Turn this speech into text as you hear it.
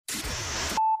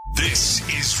This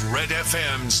is Red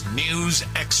FM's News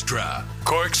Extra,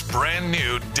 Cork's brand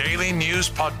new daily news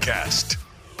podcast.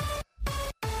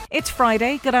 It's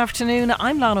Friday. Good afternoon.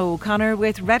 I'm Lana O'Connor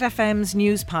with Red FM's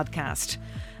News Podcast.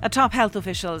 A top health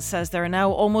official says there are now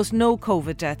almost no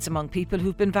COVID deaths among people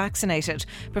who've been vaccinated.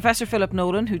 Professor Philip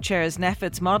Nolan, who chairs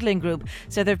NEFIT's modelling group,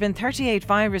 said there have been 38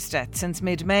 virus deaths since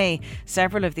mid-May.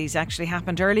 Several of these actually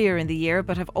happened earlier in the year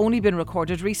but have only been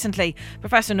recorded recently.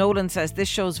 Professor Nolan says this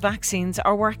shows vaccines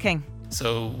are working.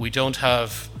 So we don't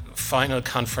have final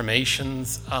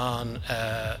confirmations on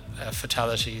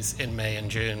fatalities in May and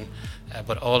June,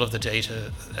 but all of the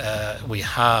data we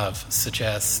have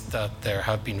suggests that there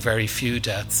have been very few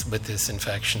deaths with this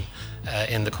infection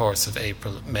in the course of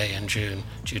April, May and June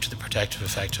due to the protective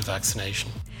effect of vaccination.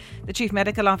 The Chief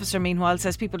Medical Officer, meanwhile,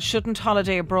 says people shouldn't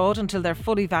holiday abroad until they're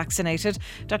fully vaccinated.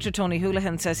 Dr Tony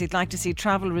Holohan says he'd like to see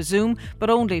travel resume, but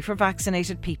only for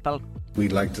vaccinated people.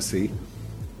 We'd like to see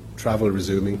travel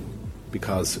resuming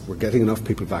because we're getting enough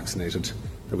people vaccinated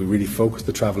that we really focus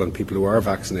the travel on people who are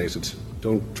vaccinated.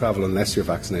 Don't travel unless you're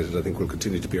vaccinated, I think will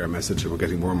continue to be our message, and we're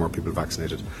getting more and more people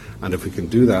vaccinated. And if we can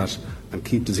do that and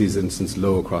keep disease incidence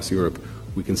low across Europe,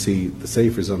 we can see the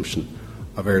safe resumption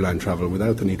of airline travel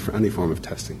without the need for any form of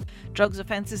testing. Drugs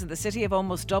offences in the city have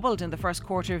almost doubled in the first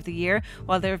quarter of the year,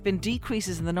 while there have been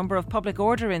decreases in the number of public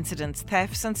order incidents,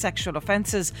 thefts and sexual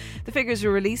offences. The figures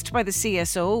were released by the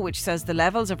CSO, which says the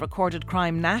levels of recorded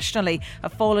crime nationally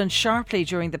have fallen sharply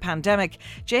during the pandemic.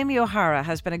 Jamie O'Hara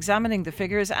has been examining the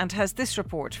figures and has this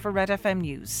report for Red FM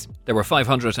News. There were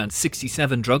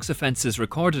 567 drugs offences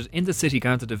recorded in the City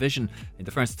Garda Division in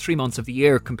the first 3 months of the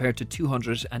year, compared to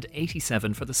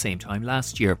 287 for the same time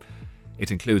last year. It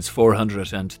includes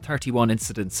 431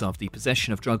 incidents of the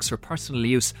possession of drugs for personal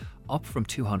use, up from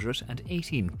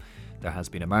 218. There has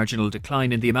been a marginal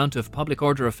decline in the amount of public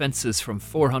order offences from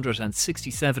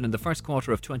 467 in the first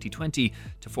quarter of 2020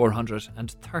 to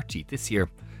 430 this year.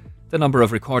 The number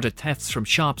of recorded thefts from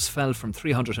shops fell from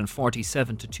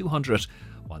 347 to 200,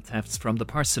 while thefts from the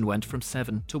person went from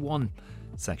 7 to 1.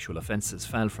 Sexual offences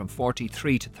fell from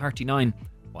 43 to 39,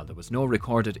 while there was no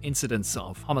recorded incidents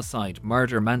of homicide,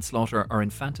 murder, manslaughter or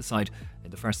infanticide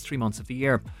in the first 3 months of the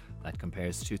year. That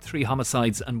compares to 3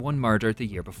 homicides and 1 murder the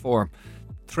year before.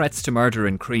 Threats to murder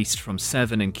increased from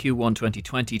 7 in Q1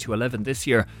 2020 to 11 this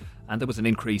year, and there was an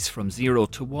increase from 0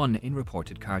 to 1 in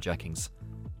reported carjackings.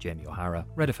 Jamie O'Hara,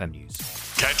 Red FM News.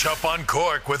 Catch up on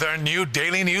Cork with our new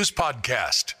daily news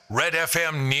podcast, Red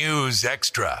FM News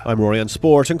Extra. I'm Rory on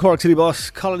Sport. And Cork City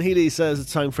boss Colin Healy says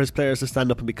it's time for his players to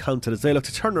stand up and be counted as they look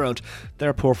to turn around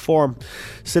their poor form.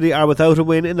 City are without a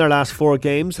win in their last 4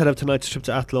 games ahead of tonight's trip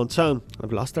to Athlone Town and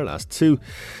have lost their last 2.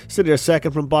 City are second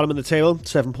from bottom in the table,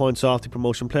 7 points off the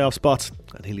promotion playoff spot,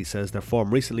 and Healy says their form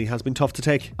recently has been tough to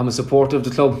take. I'm a supporter of the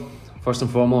club, first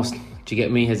and foremost. Do you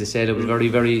get me? As I said, I was very,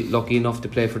 very lucky enough to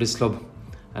play for this club,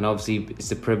 and obviously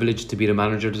it's a privilege to be the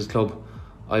manager of this club.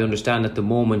 I understand at the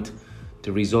moment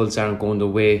the results aren't going their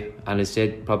way, and as I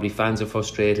said, probably fans are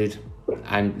frustrated,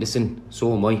 and listen,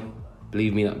 so am I.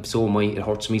 Believe me, so am I. It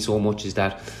hurts me so much is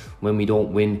that when we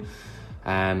don't win.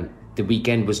 The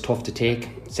weekend was tough to take.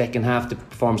 Second half, the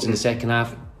performance in the second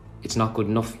half, it's not good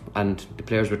enough, and the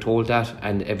players were told that,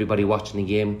 and everybody watching the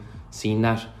game seen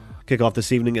that. Kick-off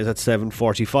this evening is at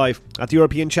 7:45. At the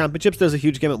European Championships, there's a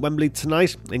huge game at Wembley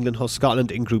tonight. England host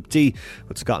Scotland in Group D,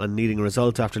 with Scotland needing a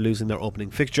result after losing their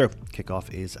opening fixture. Kick-off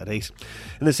is at 8.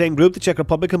 In the same group, the Czech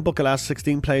Republic can book a last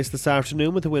 16 place this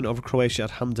afternoon with a win over Croatia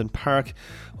at Hampden Park,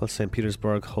 while St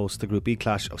Petersburg hosts the Group E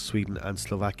clash of Sweden and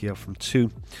Slovakia from 2.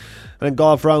 And in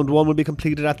golf, round 1 will be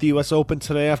completed at the US Open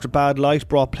today after bad light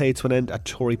brought play to an end at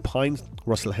Torrey Pines.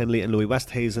 Russell Henley and Louis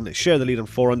Westhazen share the lead on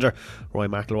 4 under. Roy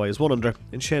McIlroy is 1 under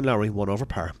and Shane Lowry 1 over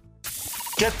par.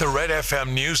 Get the Red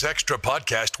FM News Extra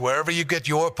podcast wherever you get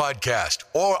your podcast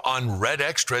or on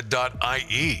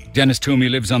redextra.ie. Denis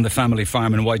Twomey lives on the family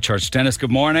farm in Whitechurch. Denis,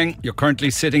 good morning. You're currently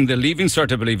sitting the Leaving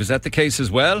Cert, I believe. Is that the case as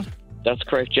well? That's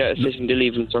correct, yeah. Sitting the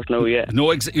Leaving Cert now, yeah.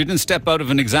 No, you didn't step out of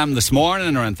an exam this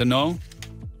morning or anything, no?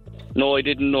 No, I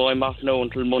didn't know. I'm off now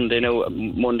until Monday now.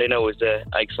 Monday now is the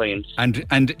ag science.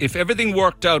 And if everything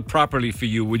worked out properly for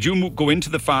you, would you go into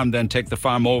the farm then, take the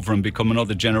farm over and become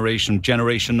another generation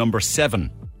number 7?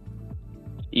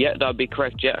 Yeah, that'd be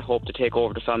correct, yeah. I hope to take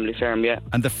over the family farm, yeah.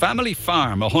 And the family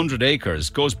farm, 100 acres,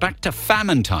 goes back to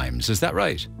famine times, is that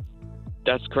right?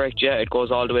 That's correct, yeah. It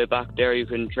goes all the way back there. You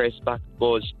can trace back, it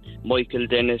goes Michael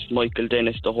Dennis,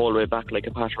 the whole way back like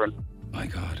a pattern. My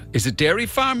God. Is it dairy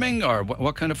farming or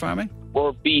what kind of farming?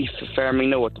 Or beef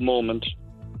farming now at the moment.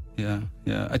 Yeah.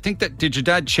 I think that, did your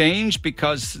dad change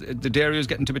because the dairy was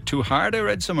getting a bit too hard, I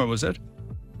read somewhere, was it?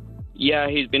 Yeah,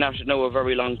 he's been at it now a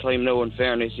very long time now, in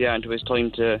fairness, and it was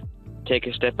time to take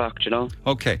a step back,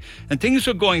 Okay. And things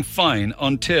were going fine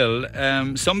until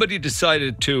somebody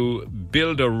decided to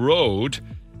build a road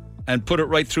and put it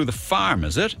right through the farm,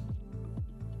 is it?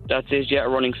 That's it,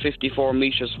 running 54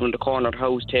 metres from the corner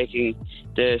house, taking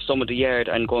some of the yard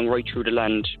and going right through the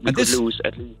land. We could lose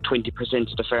at least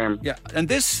 20% of the farm. Yeah, and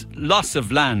this loss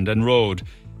of land and road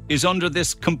is under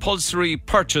this compulsory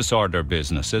purchase order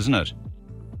business, isn't it?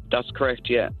 That's correct,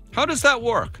 yeah. How does that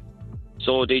work?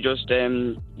 So they just,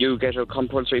 you get a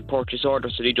compulsory purchase order,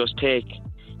 so they just take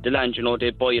the land,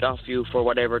 they buy it off you for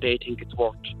whatever they think it's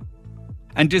worth.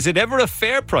 And is it ever a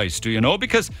fair price, do you know?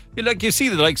 Because you see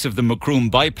the likes of the Macroom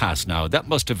bypass now, that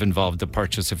must have involved the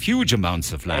purchase of huge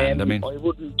amounts of land. I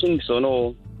wouldn't think so,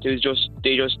 no.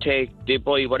 They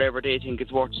buy whatever they think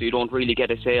it's worth, so you don't really get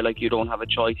a say, you don't have a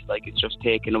choice, it's just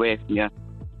taken away from you.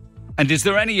 And is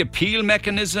there any appeal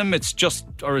mechanism?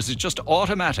 Or is it just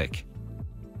automatic?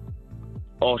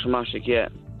 Automatic, yeah.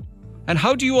 And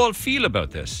how do you all feel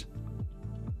about this?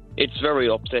 It's very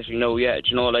upsetting now,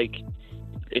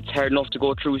 it's hard enough to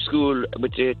go through school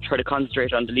but to try to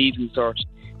concentrate on the leaving cert,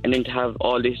 and then to have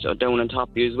all this down on top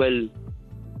of you as well.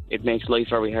 It makes life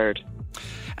very hard.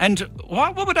 And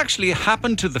what would actually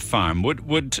happen to the farm?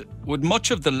 Would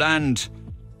much of the land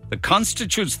that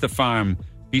constitutes the farm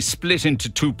be split into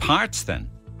two parts then?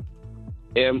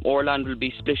 Our land will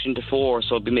be split into four,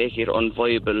 so it'll be making it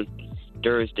unviable.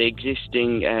 There's the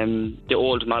existing, the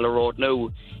old Mallow Road now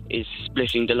is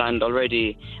splitting the land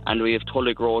already, and we have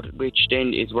Tulloch Road, which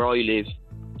then is where I live,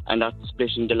 and that's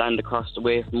splitting the land across the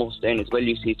way from us then as well,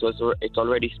 you see, so it's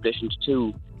already split into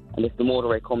two, and if the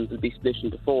motorway comes, it'll be split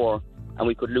into four, and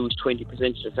we could lose 20% of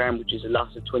the farm, which is a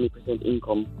loss of 20%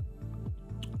 income.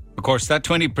 Of course, that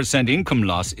 20% income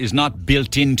loss is not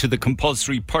built into the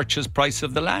compulsory purchase price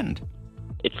of the land.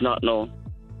 It's not, no.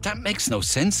 That makes no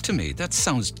sense to me. That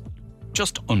sounds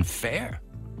just unfair.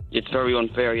 It's very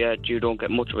unfair, yeah. You don't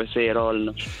get much of a say at all.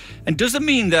 No. And does it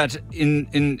mean that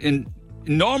in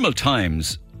normal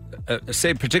times, say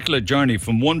a particular journey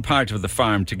from one part of the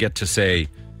farm to get to, say,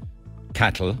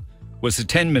 cattle was a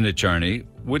 10-minute journey,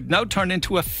 would now turn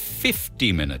into a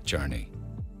 50-minute journey?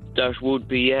 That would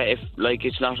be, yeah. If,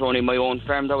 it's not only my own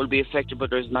farm that will be affected, but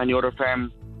there's many other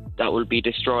farms that will be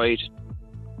destroyed.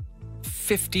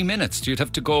 50 minutes? You'd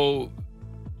have to go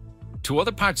to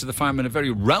other parts of the farm in a very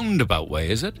roundabout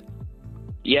way, is it?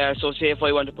 Yeah, so say if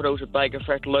I want to put out a bag of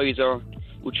fertiliser,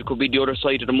 which could be the other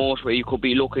side of the motorway, you could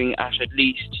be looking at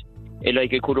least,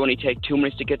 it could only take 2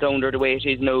 minutes to get down there the way it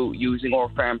is now using our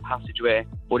farm passageway.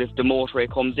 But if the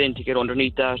motorway comes in to get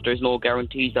underneath that, there's no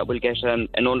guarantees that we'll get an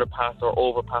underpass or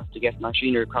overpass to get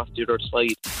machinery across the other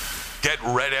side. Get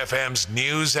Red FM's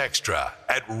News Extra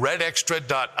at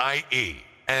redextra.ie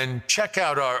and check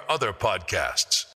out our other podcasts.